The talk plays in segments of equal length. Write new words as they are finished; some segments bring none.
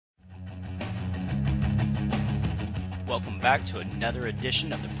Welcome back to another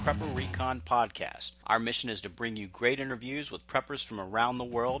edition of the Prepper Recon Podcast. Our mission is to bring you great interviews with preppers from around the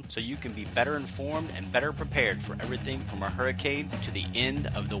world so you can be better informed and better prepared for everything from a hurricane to the end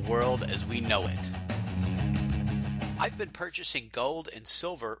of the world as we know it. I've been purchasing gold and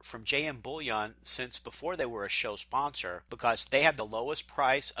silver from JM Bullion since before they were a show sponsor because they have the lowest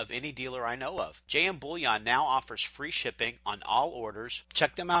price of any dealer I know of. JM Bullion now offers free shipping on all orders.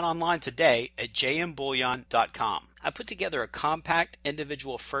 Check them out online today at jmbullion.com. I put together a compact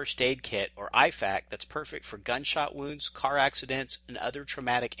individual first aid kit, or IFAK, that's perfect for gunshot wounds, car accidents, and other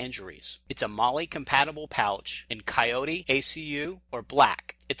traumatic injuries. It's a MOLLE-compatible pouch in Coyote, ACU, or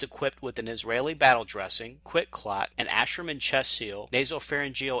Black. It's equipped with an Israeli battle dressing, quick clot, an Asherman chest seal,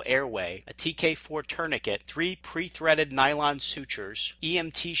 nasopharyngeal airway, a TK4 tourniquet, 3 pre-threaded nylon sutures,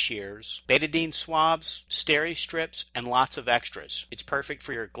 EMT shears, betadine swabs, steri strips, and lots of extras. It's perfect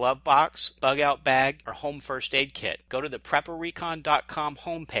for your glove box, bug-out bag, or home first aid kit. Go to the PrepperRecon.com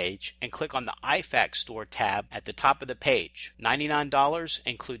homepage and click on the IFAK store tab at the top of the page. $99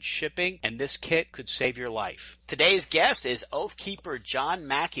 includes shipping, and this kit could save your life. Today's guest is Oathkeeper John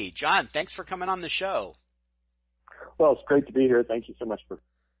Mackey. John, thanks for coming on the show. Well, it's great to be here. Thank you so much for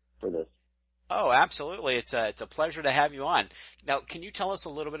this. Oh, absolutely. It's a pleasure to have you on. Now, can you tell us a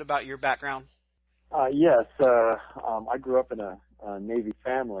little bit about your background? Yes. I grew up in a Navy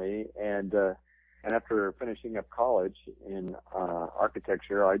family, and after finishing up college in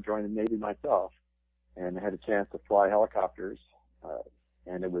architecture, I joined the Navy myself and had a chance to fly helicopters.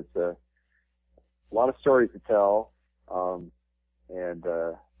 And it was a lot of stories to tell.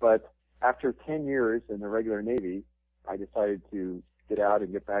 But after 10 years in the regular Navy, I decided to get out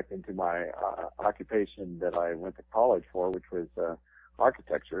and get back into my occupation that I went to college for, which was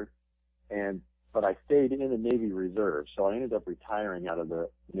architecture. But I stayed in the Navy Reserve, so I ended up retiring out of the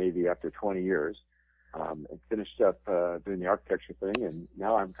Navy after 20 years. And finished up doing the architecture thing, and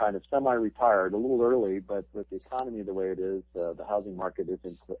now I'm kind of semi-retired, a little early, but with the economy the way it is, the housing market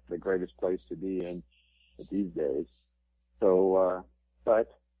isn't the greatest place to be in these days. So,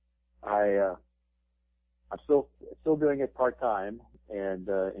 but I'm still doing it part-time and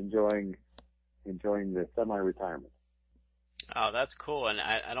enjoying the semi-retirement. Oh, that's cool, and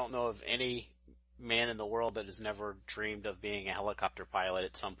I don't know of any man in the world that has never dreamed of being a helicopter pilot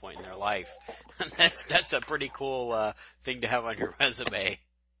at some point in their life. That's a pretty cool thing to have on your resume.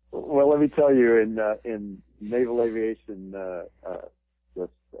 Well, let me tell you, in naval aviation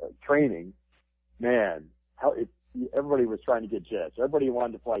training, man, everybody was trying to get jets. Everybody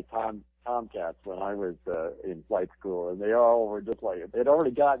wanted to fly Tomcats when I was in flight school, and they all were just like, they'd already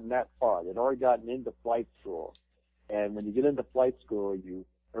gotten that far. They'd already gotten into flight school. And when you get into flight school,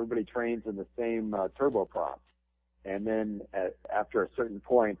 everybody trains in the same turboprop. And then after a certain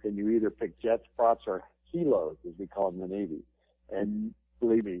point, then you either pick jets, props, or helos, as we call them in the Navy. And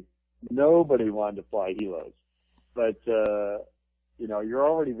believe me, nobody wanted to fly helos. But, you're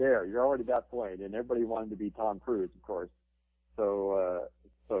already there. You're already at that point. And everybody wanted to be Tom Cruise, of course. So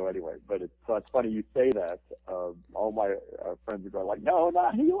anyway, but it's funny you say that. All my friends are going like, no,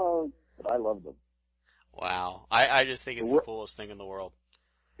 not helos. But I love them. Wow. I just think it's the coolest thing in the world.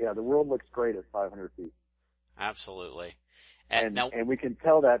 Yeah, the world looks great at 500 feet. Absolutely. And we can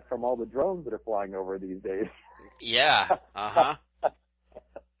tell that from all the drones that are flying over these days. Yeah. Uh-huh.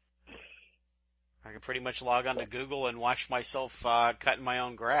 I can pretty much log on to Google and watch myself cutting my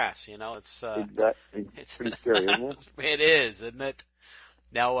own grass. It's exactly. It's pretty scary, isn't it? It is, isn't it?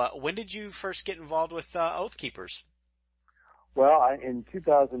 Now, when did you first get involved with Oathkeepers? Well, in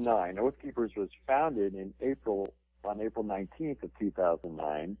 2009, Oathkeepers was founded on April 19th of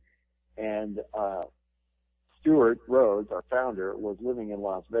 2009, and Stuart Rhodes, our founder, was living in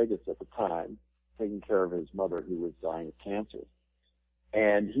Las Vegas at the time, taking care of his mother who was dying of cancer.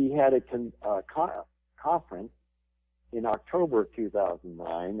 And he had a conference in October of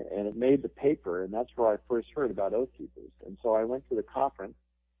 2009, and it made the paper, and that's where I first heard about Oathkeepers. And so I went to the conference.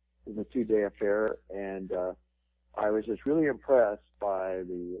 It was a 2-day affair, and I was just really impressed by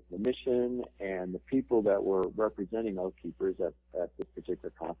the mission and the people that were representing Oathkeepers at this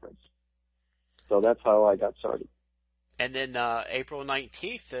particular conference. So that's how I got started. And then April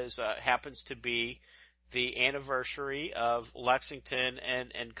 19th happens to be the anniversary of Lexington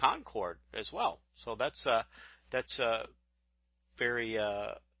and Concord as well. So that's a very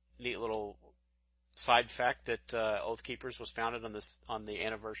neat little side fact that Oathkeepers was founded on the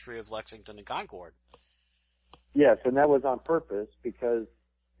anniversary of Lexington and Concord. Yes, and that was on purpose because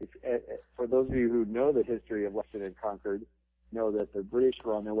for those of you who know the history of Lexington and Concord, know that the British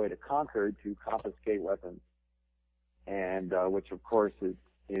were on their way to Concord to confiscate weapons, and which of course is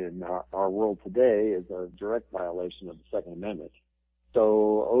in our world today is a direct violation of the Second Amendment.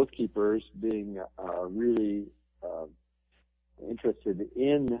 So Oathkeepers, being really interested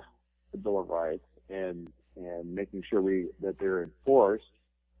in the Bill of Rights and making sure that they're enforced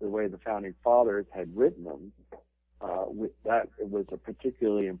the way the founding fathers had written them, that it was a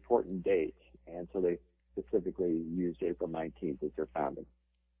particularly important date, and so they specifically used April 19th as their founding.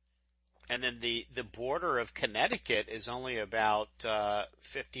 And then the border of Connecticut is only about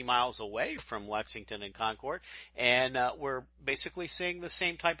 50 miles away from Lexington and Concord, and we're basically seeing the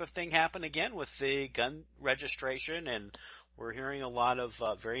same type of thing happen again with the gun registration, and we're hearing a lot of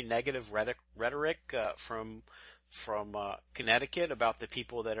very negative rhetoric from Connecticut about the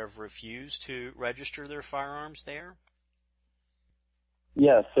people that have refused to register their firearms there.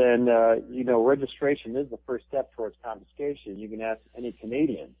 Yes, and registration is the first step towards confiscation. You can ask any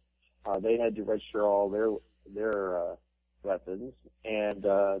Canadian. They had to register all their weapons, and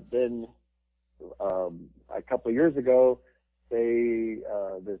then a couple of years ago,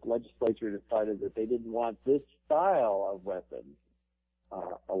 the legislature decided that they didn't want this style of weapon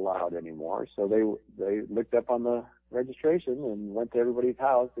allowed anymore. So they looked up on the registration and went to everybody's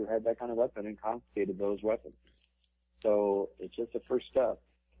house who had that kind of weapon and confiscated those weapons. So it's just a first step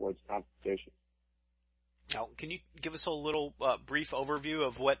towards confiscation. Now, can you give us a little brief overview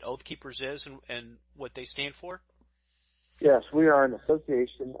of what Oathkeepers is and what they stand for? Yes, we are an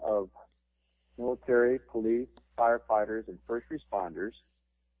association of military, police, firefighters, and first responders.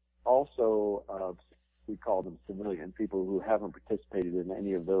 Also, we call them civilian, people who haven't participated in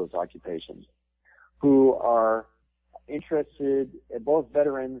any of those occupations, who are interested in both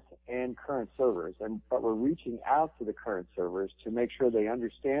veterans and current servers. But we're reaching out to the current servers to make sure they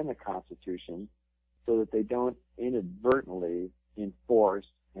understand the Constitution so that they don't inadvertently enforce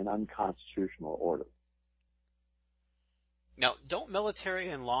an unconstitutional order. Now, don't military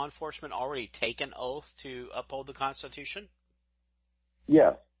and law enforcement already take an oath to uphold the Constitution?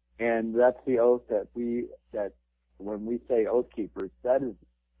 Yes, and that's the oath that when we say Oathkeepers, that is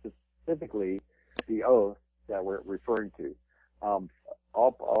specifically the oath that we're referring to.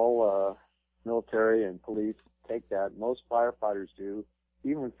 All military and police take that. Most firefighters do.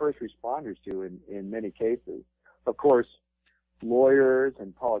 Even first responders do in many cases. Of course, lawyers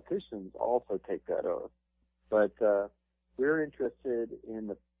and politicians also take that oath. But we're interested in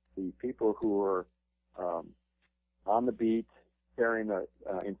the people who are on the beat,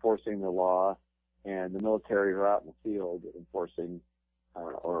 enforcing the law, and the military who are out in the field enforcing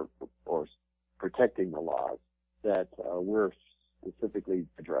or protecting the laws that we're specifically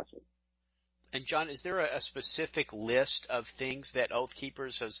addressing. And John, is there a specific list of things that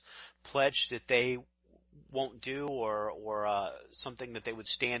Oathkeepers has pledged that they won't do, or something that they would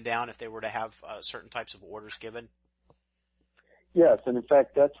stand down if they were to have certain types of orders given? Yes, and in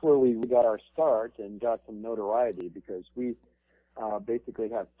fact, that's where we got our start and got some notoriety, because we basically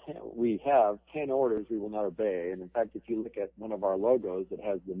have 10 orders we will not obey. And in fact, if you look at one of our logos that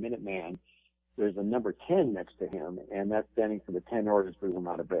has the Minuteman, there's a number 10 next to him, and that's standing for the 10 orders we will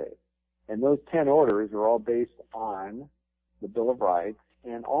not obey. And those 10 orders are all based on the Bill of Rights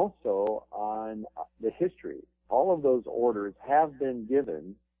and also on the history. All of those orders have been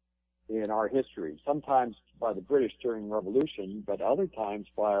given in our history, sometimes by the British during the Revolution, but other times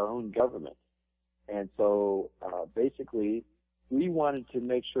by our own government. And so basically, we wanted to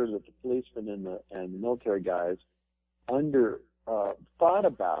make sure that the policemen and the military guys thought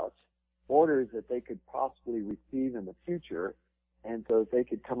about orders that they could possibly receive in the future, and so they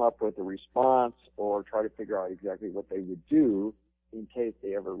could come up with a response or try to figure out exactly what they would do in case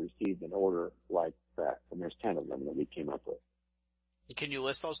they ever received an order like that. And there's 10 of them that we came up with. Can you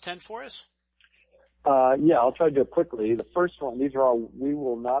list those 10 for us? Yeah, I'll try to do it quickly. The first one, these are all: we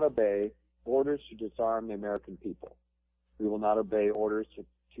will not obey orders to disarm the American people. We will not obey orders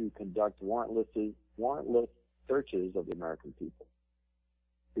to conduct warrantless searches of the American people.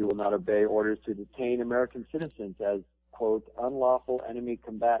 We will not obey orders to detain American citizens as, quote, unlawful enemy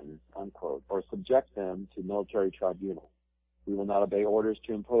combatants, unquote, or subject them to military tribunal. We will not obey orders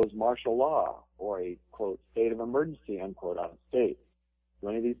to impose martial law or a, quote, state of emergency, unquote, on a state. Do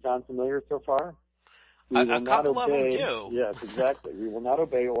any of these sound familiar so far? A couple of them do. Yes, exactly. We will not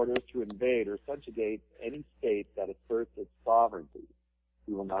obey orders to invade or subjugate any state that asserts its sovereignty.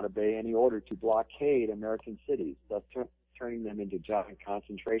 We will not obey any order to blockade American cities, thus turning them into giant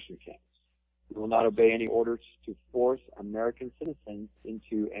concentration camps. We will not obey any orders to force American citizens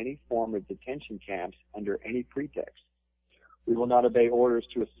into any form of detention camps under any pretext. We will not obey orders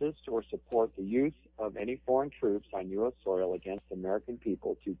to assist or support the use of any foreign troops on U.S. soil against American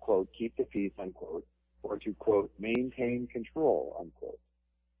people to, quote, keep the peace, unquote, or to, quote, maintain control, unquote.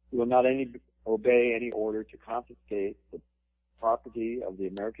 will not obey any order to confiscate the property of the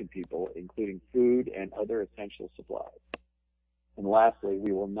American people, including food and other essential supplies. And lastly,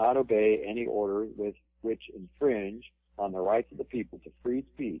 we will not obey any order which infringe on the rights of the people to free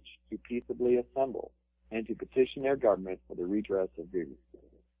speech, to peaceably assemble, and to petition their government for the redress of grievances.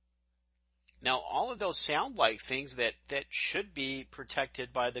 Now, all of those sound like things that should be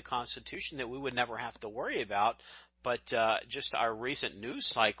protected by the Constitution, that we would never have to worry about. But just our recent news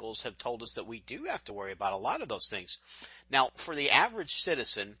cycles have told us that we do have to worry about a lot of those things. Now, for the average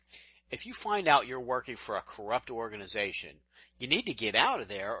citizen, if you find out you're working for a corrupt organization, you need to get out of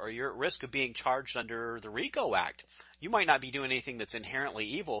there, or you're at risk of being charged under the RICO Act. You might not be doing anything that's inherently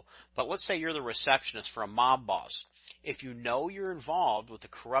evil, but let's say you're the receptionist for a mob boss. If you know you're involved with a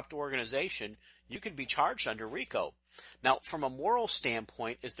corrupt organization, you could be charged under RICO. Now, from a moral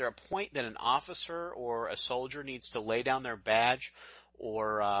standpoint, is there a point that an officer or a soldier needs to lay down their badge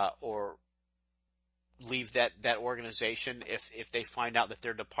or leave that organization if they find out that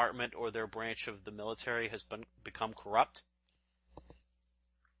their department or their branch of the military has become corrupt?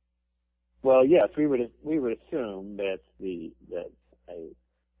 Well, yes, we would assume that a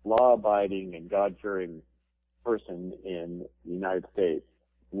law-abiding and God-fearing person in the United States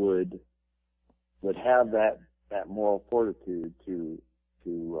would have that moral fortitude to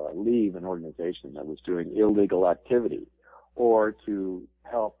leave an organization that was doing illegal activity, or to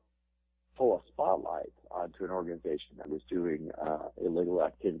help pull a spotlight onto an organization that was doing illegal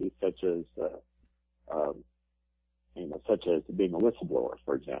activity, such as being a whistleblower,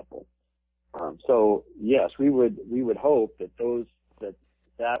 for example. So yes, we would hope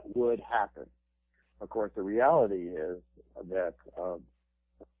that would happen. Of course, the reality is that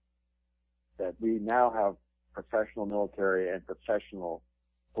we now have professional military and professional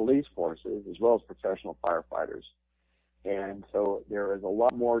police forces, as well as professional firefighters, and so there is a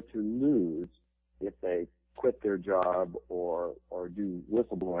lot more to lose if they quit their job or do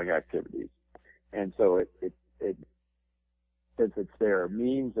whistleblowing activities. And so it since it's their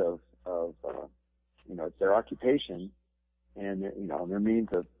means of it's their occupation and their means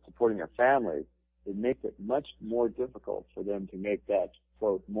of supporting their families, it makes it much more difficult for them to make that,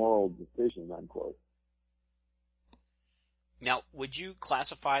 quote, moral decision, unquote. Now, would you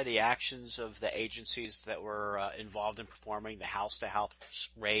classify the actions of the agencies that were involved in performing the house-to-house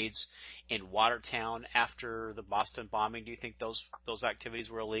raids in Watertown after the Boston bombing? Do you think those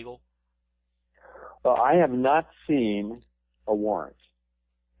activities were illegal? Well, I have not seen a warrant.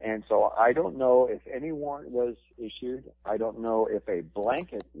 And so I don't know if any warrant was issued. I don't know if a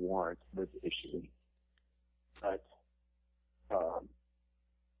blanket warrant was issued. But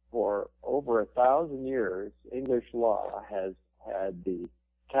for over 1,000 years, English law has had the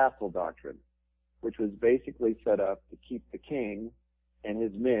castle doctrine, which was basically set up to keep the king and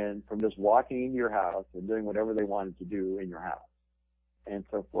his men from just walking into your house and doing whatever they wanted to do in your house. And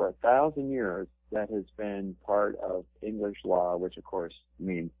so for 1,000 years, that has been part of English law, which of course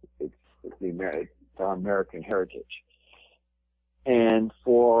means it's our American heritage. And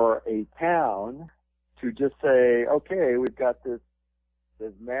for a town to just say, okay, we've got this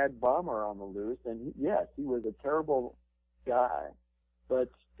mad bomber on the loose, and yes, he was a terrible guy, but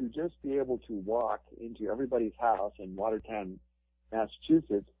to just be able to walk into everybody's house in Watertown,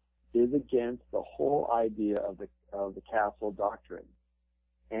 Massachusetts, is against the whole idea of the castle doctrine.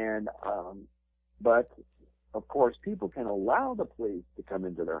 And but of course, people can allow the police to come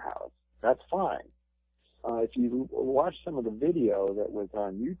into their house. That's fine. If you watch some of the video that was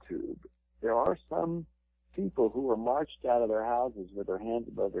on YouTube, there are some people who were marched out of their houses with their hands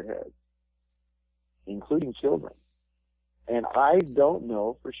above their heads, including children. And I don't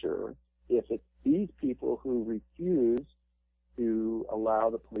know for sure if it's these people who refuse to allow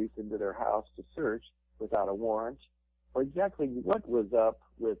the police into their house to search without a warrant, or exactly what was up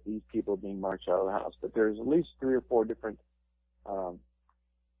with these people being marched out of the house. But there's at least 3 or 4 different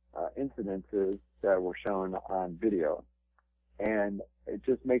incidences that were shown on video. And it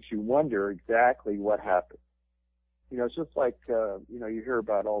just makes you wonder exactly what happened. It's just like, you hear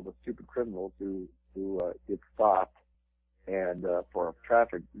about all the stupid criminals who get stopped and for a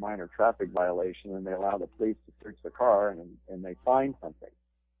minor traffic violation, and they allow the police to search the car and they find something,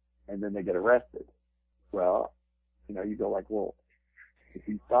 and then they get arrested. Well, you go like, well, if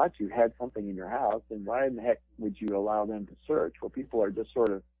you thought you had something in your house, then why in the heck would you allow them to search? Well, people are just sort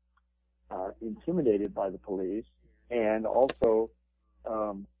of intimidated by the police, and also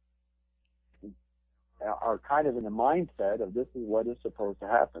are kind of in the mindset of this is what is supposed to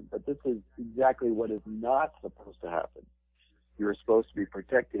happen. But this is exactly what is not supposed to happen. You're supposed to be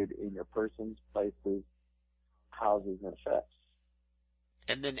protected in your persons, places, houses, and effects.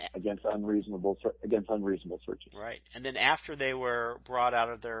 And then against unreasonable searches. right, and then after they were brought out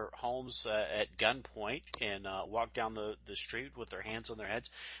of their homes at gunpoint and walked down the street with their hands on their heads,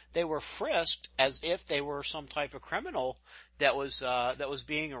 they were frisked as if they were some type of criminal that was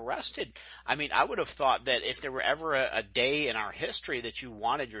being arrested. I mean, I would have thought that if there were ever a day in our history that you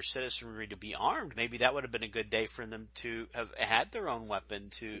wanted your citizenry to be armed, maybe that would have been a good day for them to have had their own weapon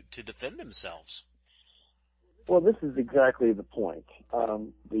to defend themselves. Well, this is exactly the point.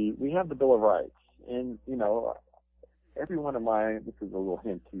 We have the Bill of Rights, and every one of my, this is a little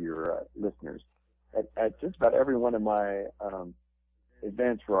hint to your listeners, at just about every one of my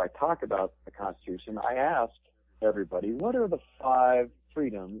events where I talk about the Constitution, I ask everybody, what are the 5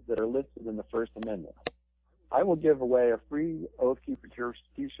 freedoms that are listed in the First Amendment? I will give away a free Oathkeeper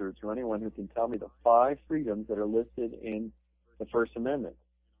t-shirt to anyone who can tell me the 5 freedoms that are listed in the First Amendment,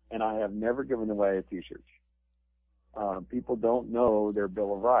 and I have never given away a t-shirt. People don't know their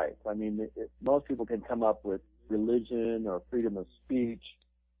Bill of Rights. I mean, most people can come up with religion or freedom of speech,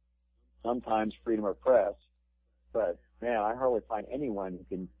 sometimes freedom of press, but man, I hardly find anyone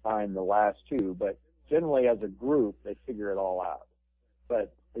who can find the last 2, but generally as a group, they figure it all out.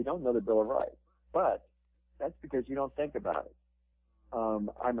 But they don't know the Bill of Rights. But that's because you don't think about it.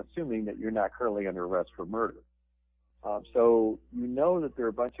 I'm assuming that you're not currently under arrest for murder. So you know that there are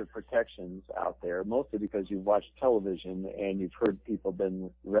a bunch of protections out there, mostly because you've watched television and you've heard people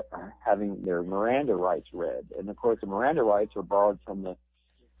been having their Miranda rights read. And of course, the Miranda rights are borrowed from the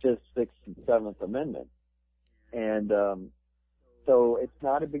 5th, 6th, and 7th Amendment. And so it's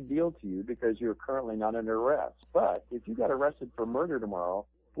not a big deal to you because you're currently not under arrest. But if you got arrested for murder tomorrow,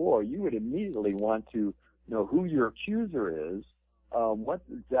 boy, you would immediately want to know who your accuser is, what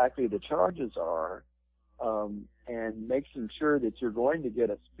exactly the charges are, and making sure that you're going to get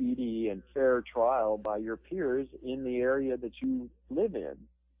a speedy and fair trial by your peers in the area that you live in,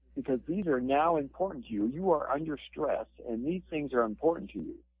 because these are now important to you. You are under stress, and these things are important to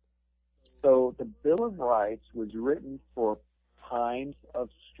you. So the Bill of Rights was written for times of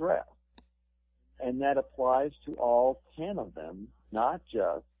stress, and that applies to all 10 of them, not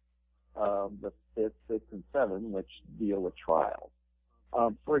just the 5th, 6th, and 7th, which deal with trials.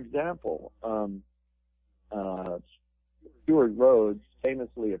 For example, Stuart Rhodes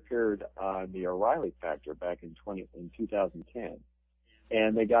famously appeared on the O'Reilly Factor back in 2010,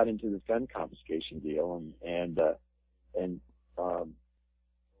 and they got into this gun confiscation deal, and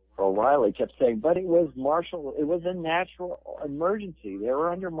O'Reilly kept saying, but it was a natural emergency. They were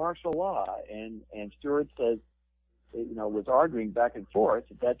under martial law, and Stuart says, was arguing back and forth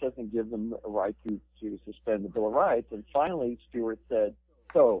that doesn't give them a right to suspend the Bill of Rights, and finally Stuart said,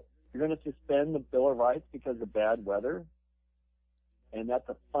 so you're going to suspend the Bill of Rights because of bad weather? And that's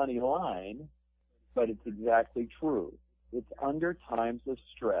a funny line, but it's exactly true. It's under times of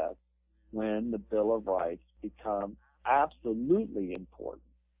stress when the Bill of Rights become absolutely important.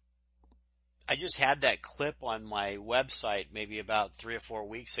 I just had that clip on my website maybe about 3 or 4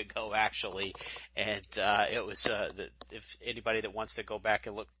 weeks ago, actually, and it was if anybody that wants to go back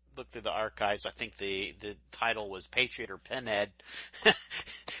and look through the archives, I think the title was Patriot or Pinhead,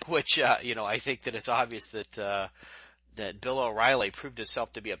 which I think that it's obvious that Bill O'Reilly proved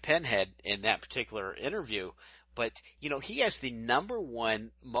himself to be a pinhead in that particular interview. But, he has the #1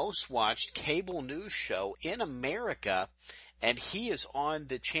 most watched cable news show in America, and he is on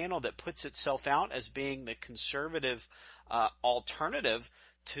the channel that puts itself out as being the conservative alternative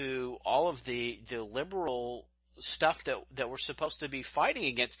to all of the liberal stuff that we're supposed to be fighting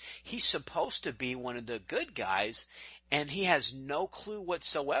against. He's supposed to be one of the good guys, and he has no clue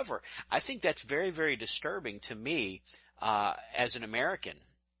whatsoever. I think that's very, very disturbing to me as an American.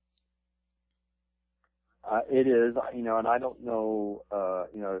 It is, and I don't know,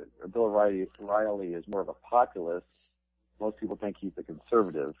 Bill O'Reilly is more of a populist. Most people think he's a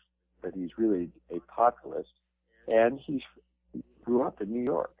conservative, but he's really a populist. And he grew up in New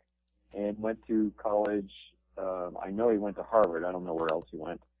York and went to college. I know he went to Harvard. I don't know where else he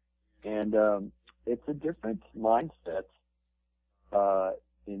went. And it's a different mindset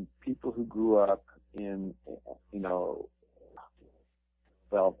in people who grew up in,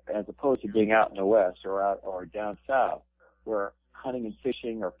 as opposed to being out in the West or down South, where hunting and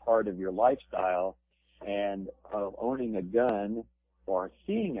fishing are part of your lifestyle, and owning a gun or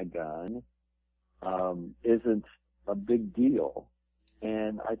seeing a gun isn't a big deal.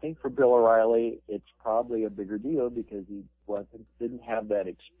 And I think for Bill O'Reilly, it's probably a bigger deal because he didn't have that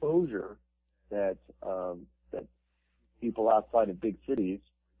exposure that people outside of big cities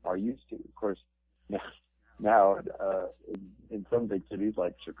are used to. Of course, now in some big cities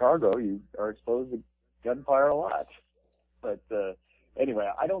like Chicago, you are exposed to gunfire a lot. But anyway,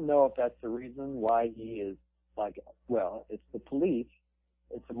 I don't know if that's the reason why he is like, well, it's the police,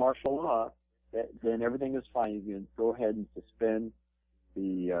 it's a martial law, then everything is fine. You can go ahead and suspend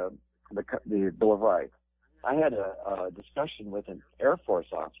the Bill of Rights. I had a discussion with an Air Force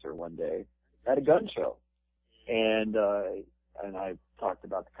officer one day at a gun show, and I talked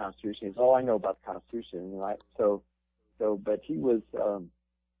about the Constitution. He said, "Oh, I know about the Constitution." And but he was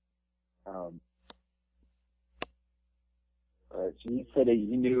he said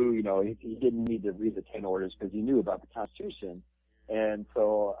he knew, he didn't need to read the 10 orders because he knew about the Constitution, and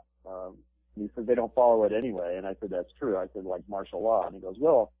so he said they don't follow it anyway. And I said, that's true. I said, like martial law. And he goes,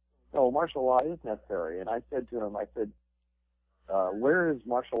 well, no, martial law is necessary. And I said to him, where is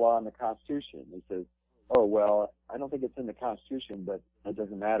martial law in the Constitution? He says, oh, well, I don't think it's in the Constitution, but it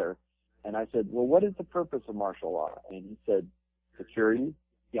doesn't matter. And I said, well, what is the purpose of martial law? And he said, security.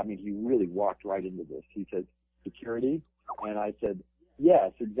 Yeah, I mean, he really walked right into this. He said, security. And I said,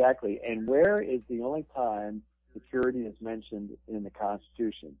 yes, exactly. And where is the only time security is mentioned in the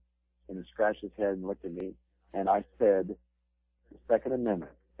Constitution? And he scratched his head and looked at me. And I said, the Second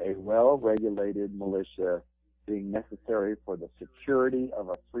Amendment, a well-regulated militia being necessary for the security of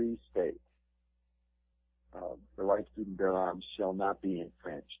a free state. The right to keep and bear arms shall not be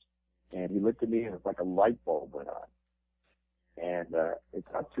infringed. And he looked at me and it's like a light bulb went on. And it's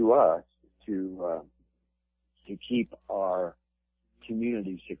up to us to keep our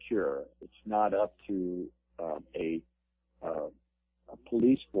community secure. It's not up to a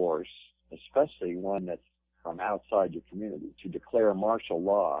police force, especially one that's from outside your community, to declare martial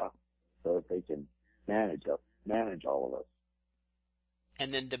law so that they can manage all of us.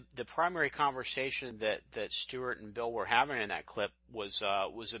 And then the primary conversation that Stuart and Bill were having in that clip was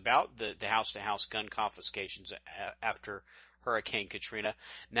about the house-to-house gun confiscations after Hurricane Katrina.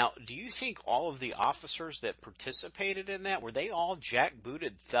 Now, do you think all of the officers that participated in that, were they all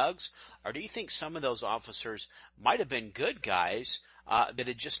jackbooted thugs? Or do you think some of those officers might have been good guys that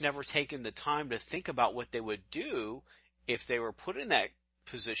had just never taken the time to think about what they would do if they were put in that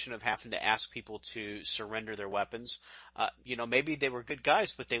position of having to ask people to surrender their weapons? Maybe they were good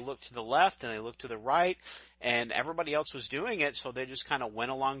guys, but they looked to the left and they looked to the right, and everybody else was doing it, so they just kind of went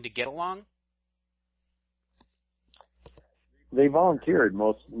along to get along? They volunteered.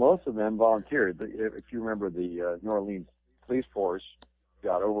 Most of them volunteered. If you remember, the New Orleans police force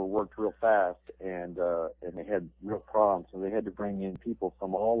got overworked real fast, and they had real problems, so they had to bring in people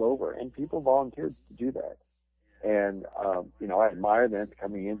from all over, and people volunteered to do that. And I admire them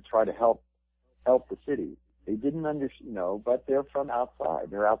coming in to try to help the city. They didn't understand, but they're from outside.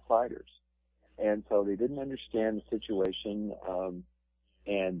 They're outsiders, and so they didn't understand the situation,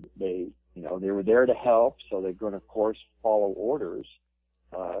 and they were there to help, so they're going to, of course, follow orders,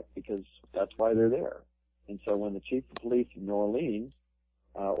 because that's why they're there. And so when the chief of police in New Orleans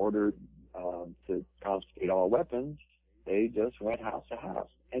ordered to confiscate all weapons, they just went house to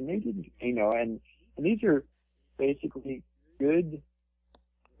house. And they didn't, and these are basically good,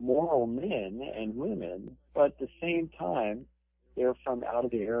 moral men and women, but at the same time, they're from out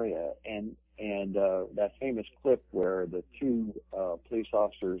of the area. And that famous clip where the two police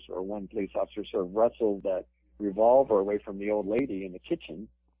officers, or one police officer, sort of wrestled that revolver away from the old lady in the kitchen.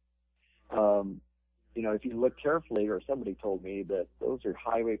 If you look carefully, or somebody told me that those are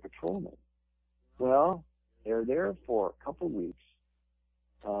highway patrolmen. Well, they're there for a couple of weeks.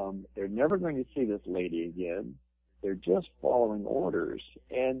 They're never going to see this lady again. They're just following orders,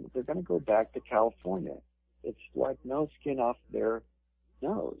 and they're going to go back to California. It's like no skin off their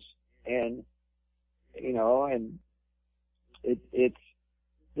nose. And, and it's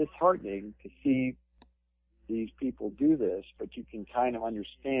disheartening to see these people do this, but you can kind of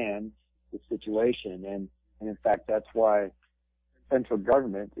understand the situation. And in fact, that's why central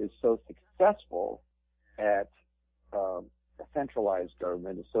government is so successful at, the centralized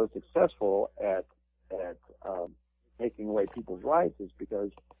government is so successful at taking away people's rights, is because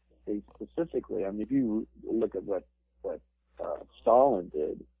they specifically, if you look at what Stalin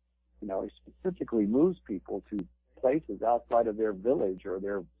did, he specifically moves people to places outside of their village or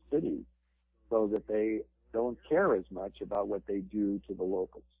their city so that they don't care as much about what they do to the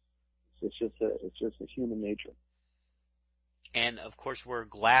locals. It's just a human nature. And of course, we're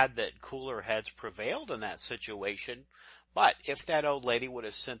glad that cooler heads prevailed in that situation. But if that old lady would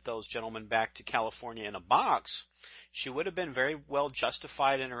have sent those gentlemen back to California in a box, she would have been very well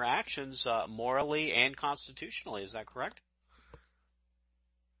justified in her actions, morally and constitutionally. Is that correct?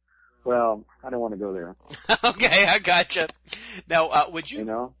 Well, I don't want to go there. Okay, I gotcha. Now, would you? You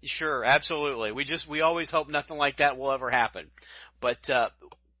Sure, absolutely. We always hope nothing like that will ever happen. But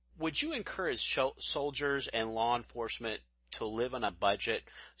would you encourage soldiers and law enforcement to live on a budget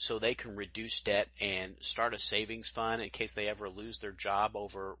so they can reduce debt and start a savings fund in case they ever lose their job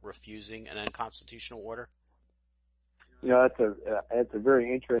over refusing an unconstitutional order? You know, that's a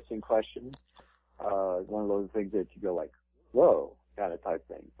very interesting question. One of those things that you go like, whoa, kind of type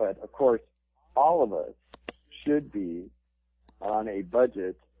thing. But of course, all of us should be on a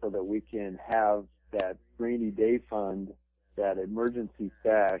budget so that we can have that rainy day fund, that emergency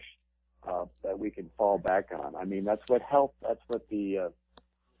stash that we can fall back on. I mean, that's what the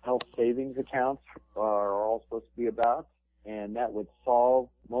health savings accounts are all supposed to be about, and that would solve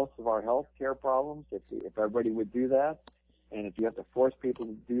most of our health care problems if everybody would do that. And if you have to force people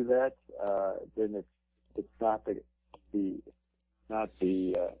to do that, then it's not the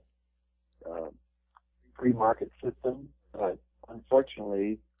free market system. But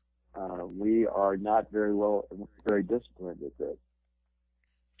unfortunately, we are not very disciplined at this.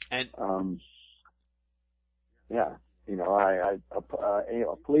 And yeah, you know,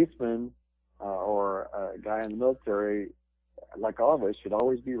 a policeman or a guy in the military, like all of us, should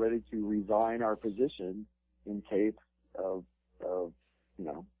always be ready to resign our position in case of you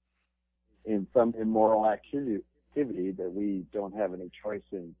know, in some immoral activity that we don't have any choice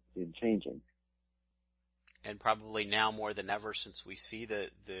in changing. And probably now more than ever, since we see the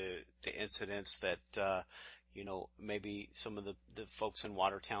incidents that, you know, maybe some of the folks in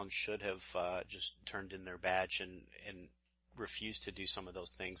Watertown should have just turned in their badge and refused to do some of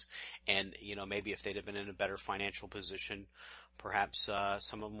those things. And, you know, maybe if they'd have been in a better financial position, perhaps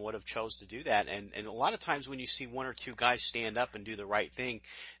some of them would have chose to do that. And a lot of times when you see one or two guys stand up and do the right thing,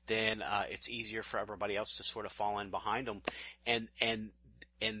 then it's easier for everybody else to sort of fall in behind them.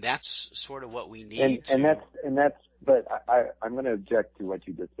 And that's sort of what we need. But I'm going to object to what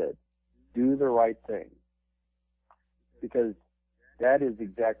you just said. Do the right thing. Because that is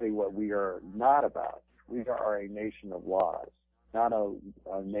exactly what we are not about. We are a nation of laws, not a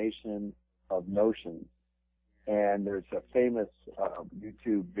nation of notions. And there's a famous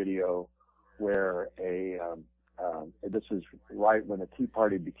YouTube video where this was right when the Tea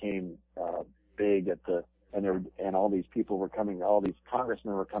Party became big and all these people were coming, all these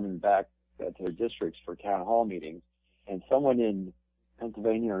congressmen were coming back to their districts for town hall meetings, and someone in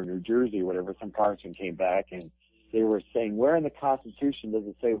Pennsylvania or New Jersey, whatever, some congressman came back and they were saying, where in the Constitution does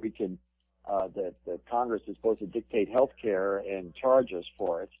it say we can that Congress is supposed to dictate health care and charge us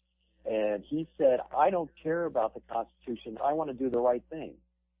for it? And he said, I don't care about the Constitution. I want to do the right thing.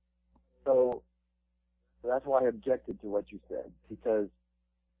 So that's why I objected to what you said, because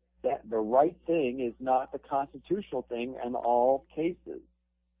that the right thing is not the constitutional thing in all cases.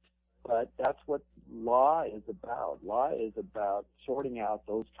 But that's what law is about. Law is about sorting out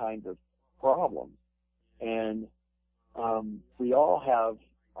those kinds of problems. And we all have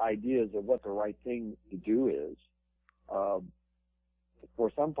ideas of what the right thing to do is.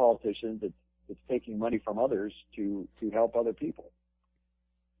 For some politicians, it's taking money from others to help other people.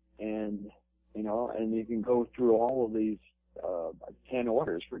 And, you know, and you can go through all of these 10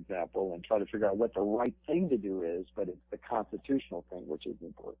 orders, for example, and try to figure out what the right thing to do is, but it's the constitutional thing which is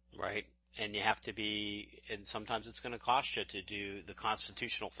important. Right. And you have to and sometimes it's going to cost you to do the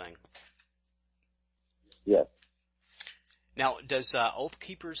constitutional thing. Yes. Now, does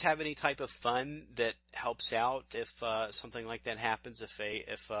Oathkeepers have any type of fund that helps out if something like that happens?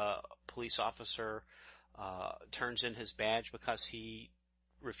 If a police officer turns in his badge because he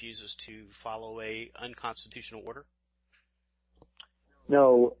refuses to follow a unconstitutional order?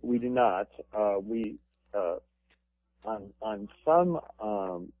 No, we do not. We on some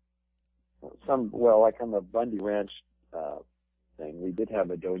like on the Bundy Ranch thing, we did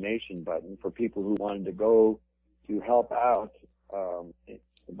have a donation button for people who wanted to go to help out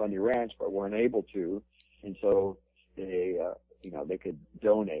the Bundy Ranch, but weren't able to, and so they could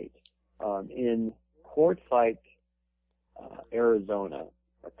donate. In Quartzsite, Arizona,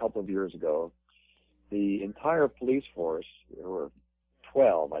 a couple of years ago, the entire police force, there were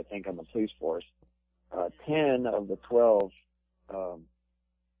 12, I think, on the police force. 10 of the 12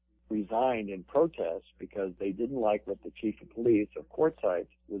 resigned in protest because they didn't like what the chief of police of Quartzsite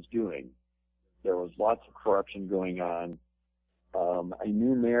was doing. There was lots of corruption going on. A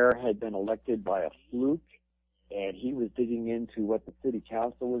new mayor had been elected by a fluke, and he was digging into what the city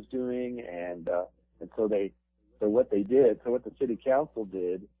council was doing, and so what the city council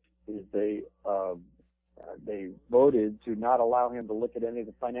did is they voted to not allow him to look at any of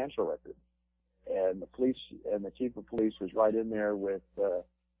the financial records. And the police and the chief of police was right in there with the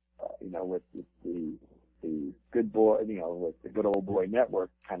good boy, with the good old boy network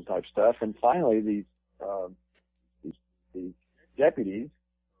kind of type stuff. And finally, these deputies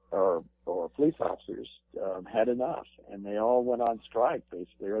or police officers had enough, and they all went on strike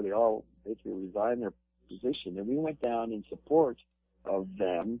basically, or they all basically resigned their position. And we went down in support of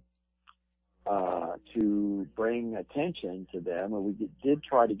them to bring attention to them, and we did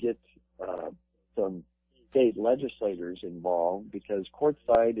try to get some state legislators involved, because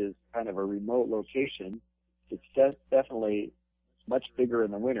Quartzsite is kind of a remote location. It's definitely much bigger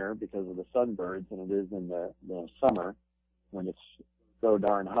in the winter because of the sunbirds than it is in the summer when it's so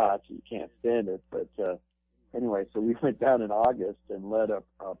darn hot you can't stand it. But anyway, so we went down in August and led a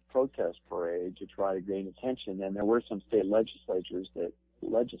protest parade to try to gain attention, and there were some state legislators that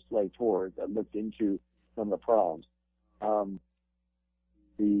looked into some of the problems.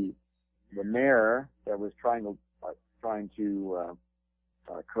 The mayor that was trying to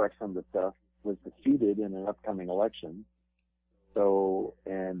correct some of the stuff was defeated in an upcoming election. So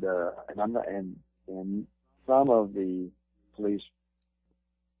and some of the police,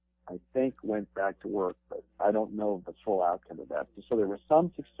 I think, went back to work, but I don't know the full outcome of that. So there was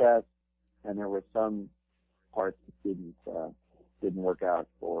some success, and there were some parts that didn't work out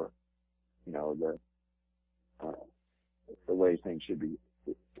for, the way things should be,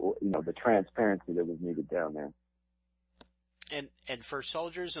 the transparency that was needed down there. And for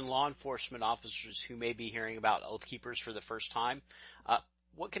soldiers and law enforcement officers who may be hearing about Oathkeepers for the first time,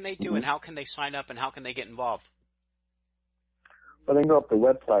 what can they do, and how can they sign up, and how can they get involved? Well, they can go up to the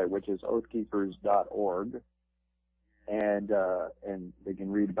website, which is oathkeepers.org, and they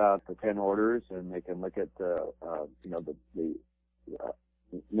can read about the 10 orders, and they can look at the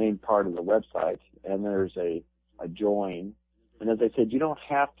main part of the website, and there's a join. And as I said, you don't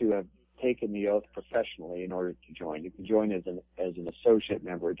have to have taken the oath professionally in order to join. You can join as an associate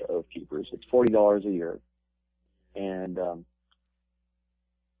member to Oathkeepers. It's $40 a year, and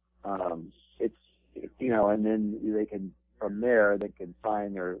it's and then they can, from there, they can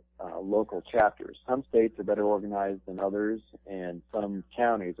find their local chapters. Some states are better organized than others, and some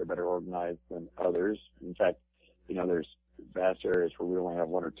counties are better organized than others. In fact, there's vast areas where we only have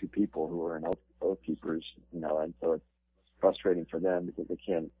one or two people who are in Oathkeepers, and so it's frustrating for them because they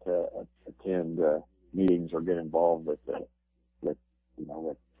can't attend meetings or get involved with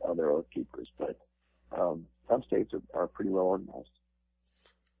other Oathkeepers. But some states are pretty well organized.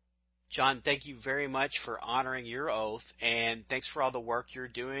 John, thank you very much for honoring your oath, and thanks for all the work you're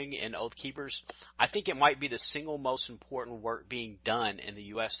doing in Oathkeepers. I think it might be the single most important work being done in the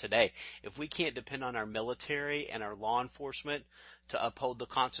U.S. today. If we can't depend on our military and our law enforcement to uphold the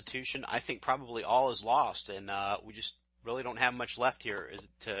Constitution, I think probably all is lost, and we just really don't have much left here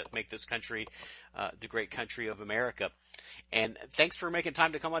to make this country the great country of America. And thanks for making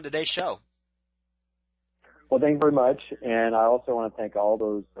time to come on today's show. Well, thank you very much, and I also want to thank all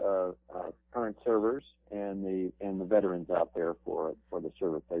those current servers and the veterans out there for the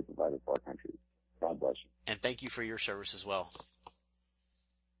service they provided for our country. God bless you. And thank you for your service as well.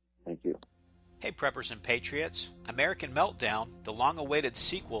 Thank you. Hey, Preppers and Patriots. American Meltdown, the long-awaited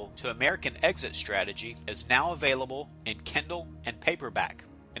sequel to American Exit Strategy, is now available in Kindle and paperback.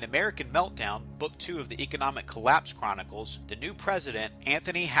 In American Meltdown, Book 2 of the Economic Collapse Chronicles, the new president,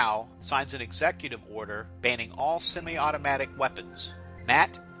 Anthony Howe, signs an executive order banning all semi-automatic weapons.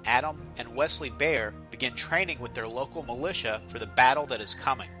 Matt, Adam, and Wesley Baer begin training with their local militia for the battle that is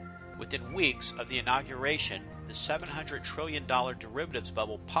coming. Within weeks of the inauguration, the $700 trillion derivatives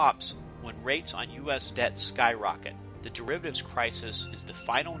bubble pops when rates on U.S. debt skyrocket. The derivatives crisis is the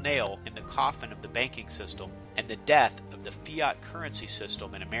final nail in the coffin of the banking system and the death of the fiat currency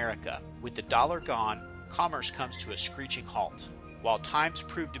system in America. With the dollar gone, commerce comes to a screeching halt. While times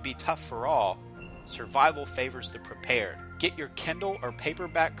prove to be tough for all, survival favors the prepared. Get your Kindle or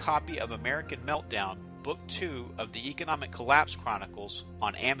paperback copy of American Meltdown, Book 2 of the Economic Collapse Chronicles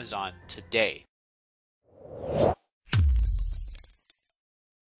on Amazon today.